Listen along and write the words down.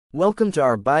Welcome to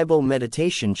our Bible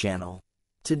Meditation channel.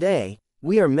 Today,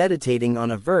 we are meditating on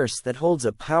a verse that holds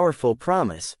a powerful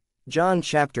promise, John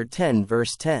chapter 10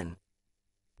 verse 10.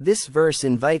 This verse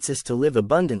invites us to live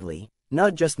abundantly,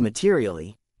 not just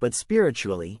materially, but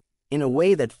spiritually, in a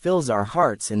way that fills our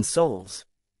hearts and souls.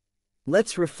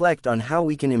 Let's reflect on how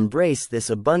we can embrace this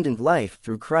abundant life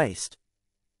through Christ.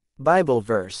 Bible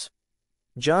verse.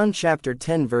 John chapter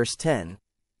 10 verse 10.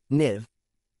 Niv.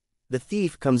 The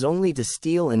thief comes only to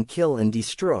steal and kill and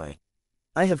destroy.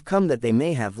 I have come that they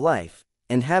may have life,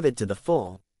 and have it to the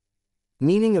full.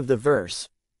 Meaning of the verse.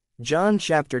 John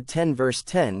chapter 10 verse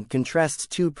 10 contrasts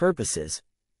two purposes,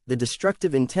 the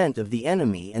destructive intent of the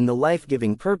enemy and the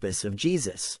life-giving purpose of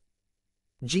Jesus.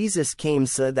 Jesus came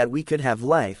so that we could have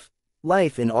life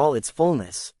in all its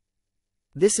fullness.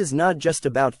 This is not just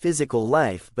about physical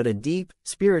life but a deep,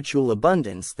 spiritual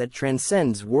abundance that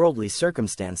transcends worldly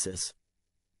circumstances.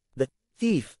 The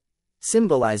thief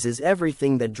symbolizes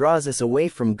everything that draws us away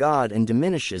from God and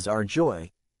diminishes our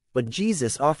joy, but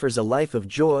Jesus offers a life of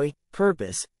joy,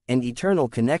 purpose, and eternal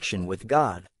connection with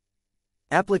God.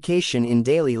 Application in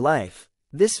daily life.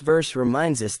 This verse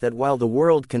reminds us that while the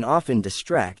world can often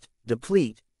distract,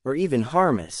 deplete, or even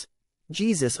harm us,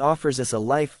 Jesus offers us a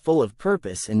life full of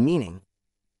purpose and meaning.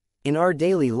 In our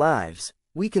daily lives,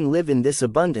 we can live in this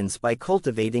abundance by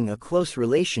cultivating a close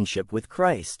relationship with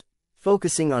Christ,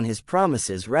 focusing on His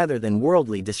promises rather than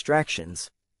worldly distractions.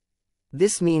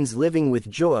 This means living with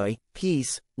joy,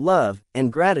 peace, love,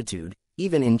 and gratitude,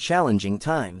 even in challenging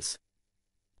times.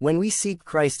 When we seek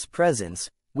Christ's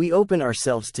presence, we open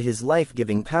ourselves to His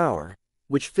life-giving power,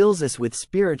 which fills us with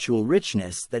spiritual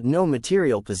richness that no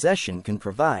material possession can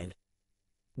provide.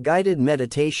 Guided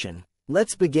meditation.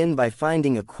 Let's begin by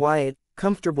finding a quiet,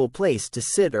 comfortable place to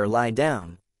sit or lie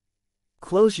down.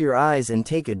 Close your eyes and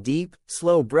take a deep,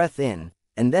 slow breath in,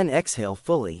 and then exhale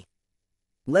fully.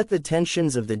 Let the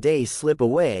tensions of the day slip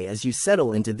away as you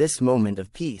settle into this moment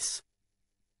of peace.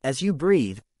 As you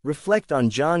breathe, reflect on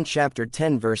John chapter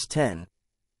 10 verse 10.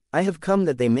 I have come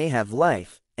that they may have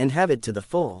life, and have it to the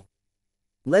full.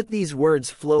 Let these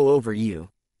words flow over you,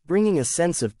 bringing a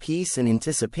sense of peace and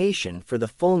anticipation for the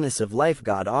fullness of life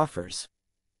God offers.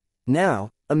 Now,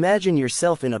 imagine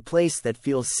yourself in a place that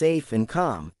feels safe and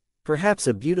calm, perhaps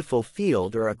a beautiful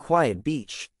field or a quiet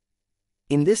beach.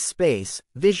 In this space,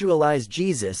 visualize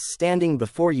Jesus standing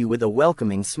before you with a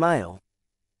welcoming smile.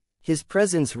 His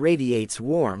presence radiates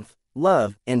warmth,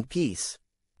 love, and peace.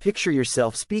 Picture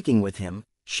yourself speaking with Him,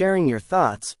 sharing your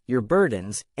thoughts, your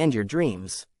burdens, and your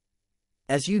dreams.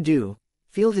 As you do,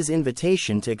 feel His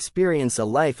invitation to experience a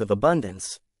life of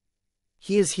abundance.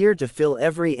 He is here to fill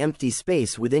every empty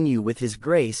space within you with His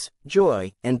grace,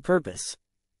 joy, and purpose.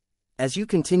 As you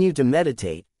continue to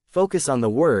meditate, focus on the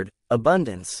word,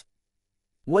 abundance.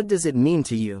 What does it mean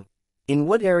to you? In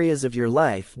what areas of your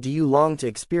life do you long to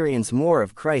experience more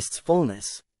of Christ's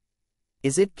fullness?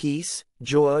 Is it peace,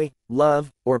 joy,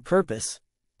 love, or purpose?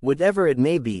 Whatever it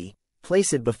may be,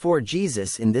 place it before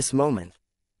Jesus in this moment.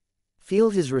 Feel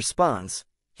His response,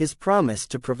 His promise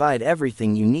to provide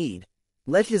everything you need.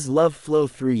 Let His love flow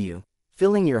through you,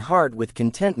 filling your heart with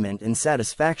contentment and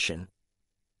satisfaction.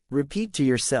 Repeat to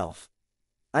yourself,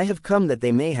 I have come that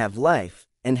they may have life,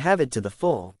 and have it to the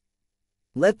full.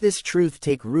 Let this truth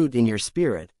take root in your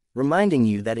spirit, reminding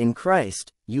you that in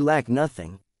Christ, you lack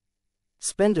nothing.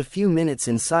 Spend a few minutes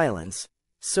in silence,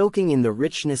 soaking in the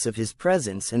richness of His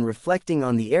presence and reflecting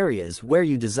on the areas where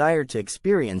you desire to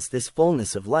experience this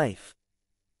fullness of life.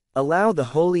 Allow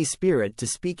the Holy Spirit to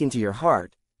speak into your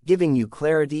heart, giving you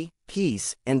clarity,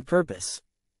 peace, and purpose.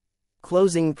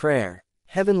 Closing prayer.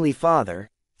 Heavenly Father,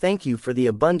 thank you for the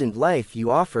abundant life you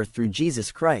offer through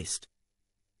Jesus Christ.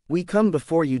 We come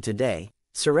before you today,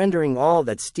 surrendering all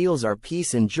that steals our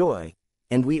peace and joy,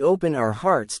 and we open our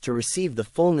hearts to receive the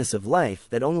fullness of life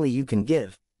that only you can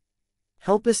give.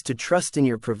 Help us to trust in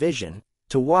your provision,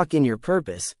 to walk in your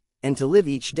purpose, and to live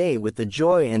each day with the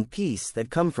joy and peace that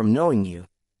come from knowing you.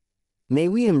 May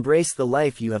we embrace the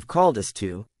life you have called us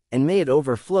to, and may it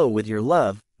overflow with your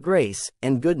love, grace,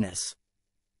 and goodness.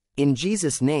 In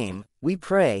Jesus' name, we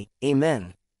pray,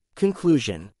 Amen.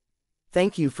 Conclusion.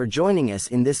 Thank you for joining us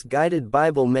in this guided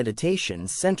Bible meditation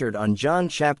centered on John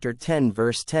chapter 10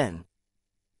 verse 10.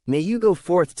 May you go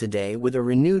forth today with a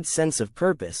renewed sense of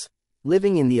purpose,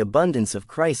 living in the abundance of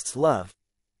Christ's love.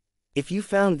 If you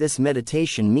found this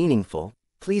meditation meaningful,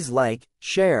 please like,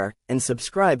 share, and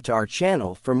subscribe to our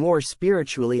channel for more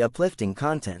spiritually uplifting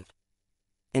content.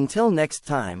 Until next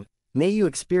time, may you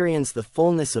experience the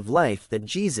fullness of life that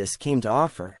Jesus came to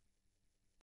offer.